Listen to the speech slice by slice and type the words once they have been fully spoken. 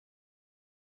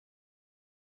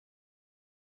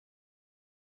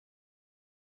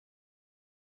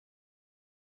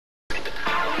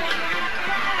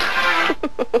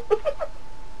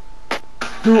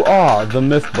Who are the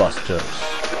Mythbusters?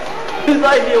 Whose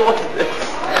idea was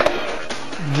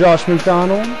this? Josh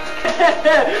McDonald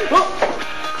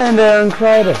and Aaron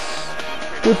Kreitis.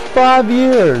 With 5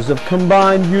 years of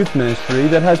combined youth ministry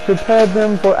that has prepared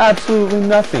them for absolutely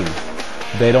nothing.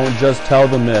 They don't just tell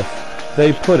the myth,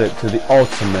 they put it to the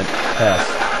ultimate test.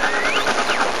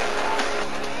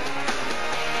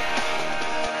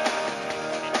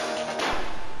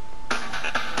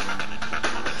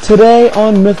 Today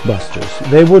on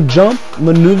Mythbusters, they will jump,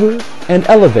 maneuver, and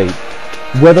elevate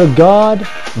whether God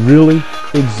really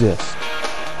exists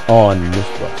on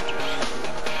Mythbusters.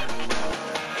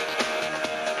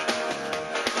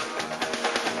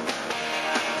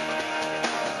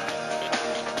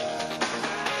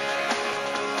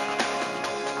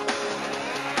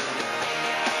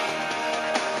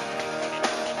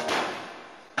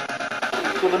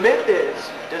 So the myth is,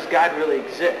 does God really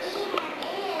exist?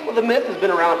 Well, the myth has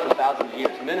been around for thousands of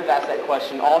years. Men have asked that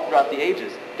question all throughout the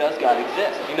ages. Does God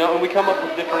exist? You know, and we come up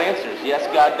with different answers. Yes,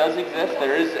 God does exist.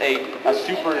 There is a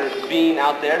super being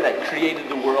out there that created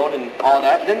the world and all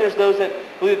that. Then there's those that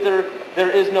believe that there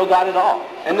is no God at all.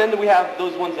 And then we have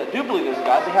those ones that do believe there's a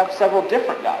God. They have several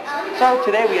different gods. So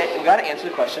today we got to answer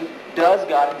the question, does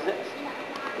God exist?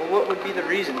 Well, what would be the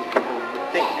reason people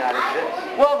would think God exists?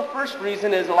 Well, the first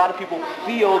reason is a lot of people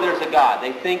feel there's a God.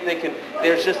 They think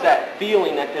there's just that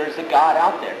feeling that there's a God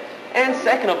out there. And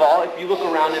second of all, if you look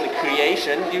around in the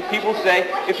creation, people say,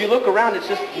 if you look around, it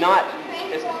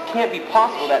can't be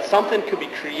possible that something could be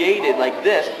created like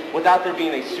this without there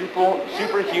being a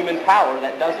superhuman power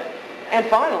that does it. And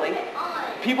finally,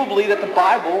 people believe that the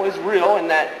Bible is real and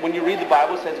that when you read the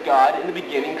Bible, it says God in the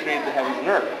beginning created the heavens and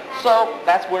earth. So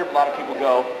that's where a lot of people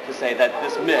go to say that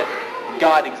this myth,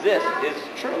 God exists, is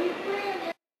true.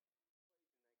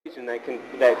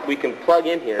 That we can plug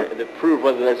in here to prove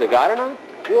whether there's a God or not?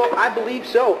 Well, I believe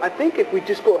so. I think if we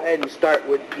just go ahead and start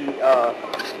with the,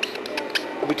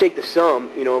 if we take the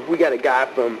sum, you know, if we got a guy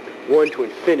from 1 to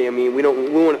infinity, I mean, we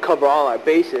want to cover all our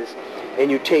bases, and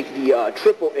you take the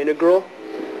triple integral,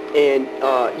 and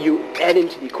you add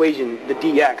into the equation the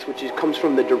dx, which comes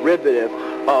from the derivative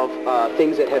of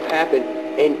things that have happened,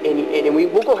 and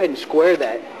we'll go ahead and square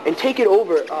that, and take it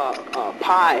over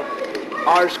pi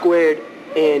r squared,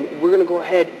 and we're going to go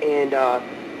ahead and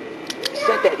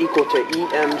set that equal to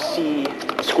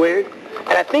EMC squared,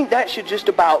 and I think that should just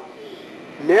about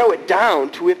narrow it down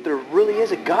to if there really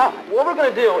is a God. What we're going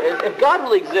to do is, if God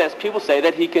really exists, people say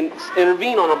that he can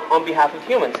intervene on behalf of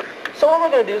humans. So what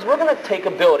we're going to do is we're going to take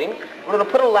a building, we're going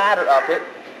to put a ladder up it,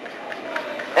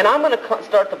 and I'm going to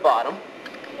start at the bottom.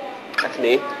 That's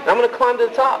me. And I'm going to climb to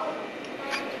the top.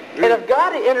 And if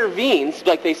God intervenes,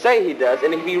 like they say he does,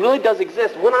 and if he really does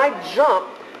exist, when I jump,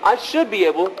 I should be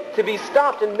able to be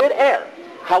stopped in midair.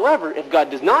 However, if God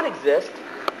does not exist,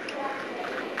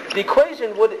 the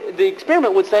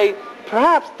experiment would say,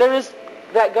 perhaps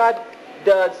that God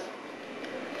does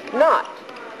not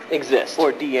exist.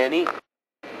 Or D-N-E.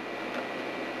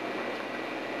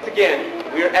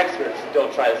 Again, we are experts.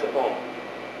 Don't try this at home.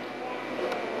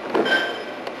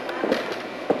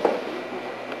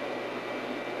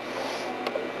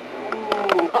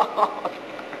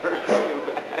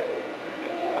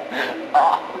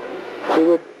 It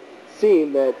would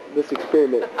seem that this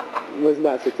experiment was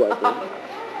not successful.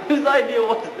 Whose idea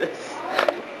was this?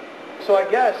 So I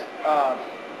guess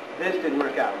this didn't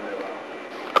work out really well.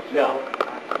 No.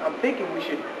 I'm thinking we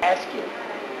should ask him.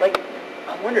 Like,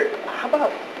 I wonder, how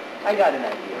about, I got an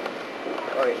idea.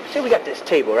 All right, say we got this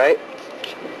table, right?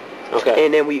 Okay.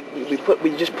 And then we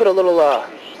just put a little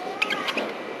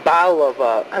bottle of,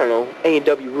 I don't know,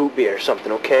 A&W root beer or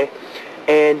something, okay?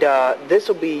 And this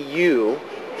will be you.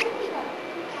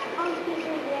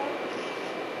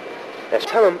 That's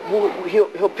tell him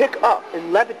he'll pick up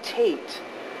and levitate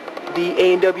the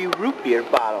A&W root beer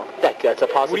bottle. That's a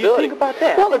possibility. What do you think about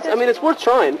that? Well, it's worth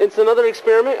trying. It's another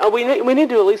experiment. We need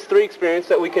to do at least 3 experiments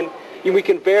that we can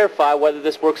verify whether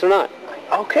this works or not.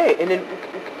 Okay, and then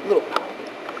little.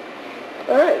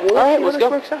 All right. Well, let's see how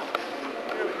this works out.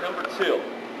 Number 2.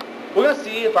 We're going to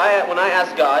see when I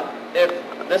ask God if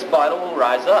this bottle will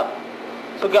rise up.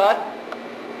 So God,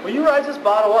 will you rise this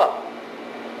bottle up?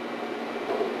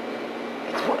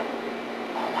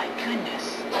 Oh my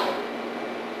goodness.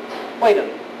 Wait a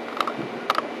minute.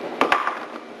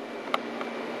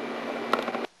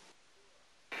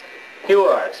 Here we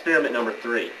are, experiment number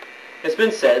 3. It's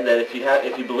been said that if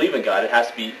you believe in God, it has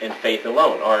to be in faith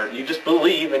alone, or you just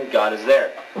believe and God is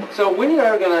there. So we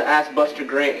are going to ask Buster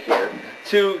Grant here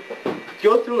to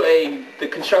go through the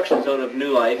construction zone of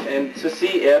New Life and to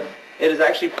see if it is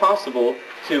actually possible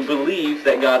to believe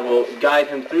that God will guide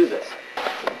him through this.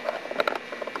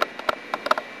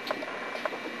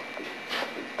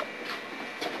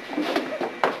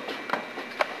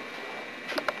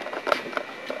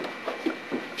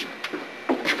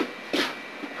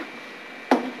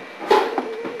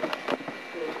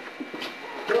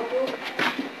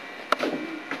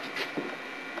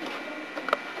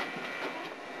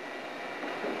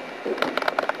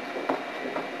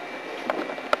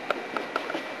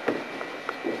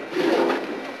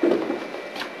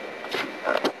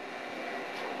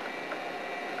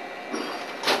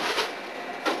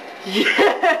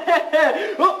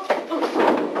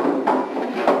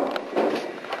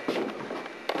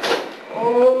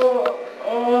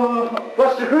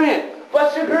 Buster Grant.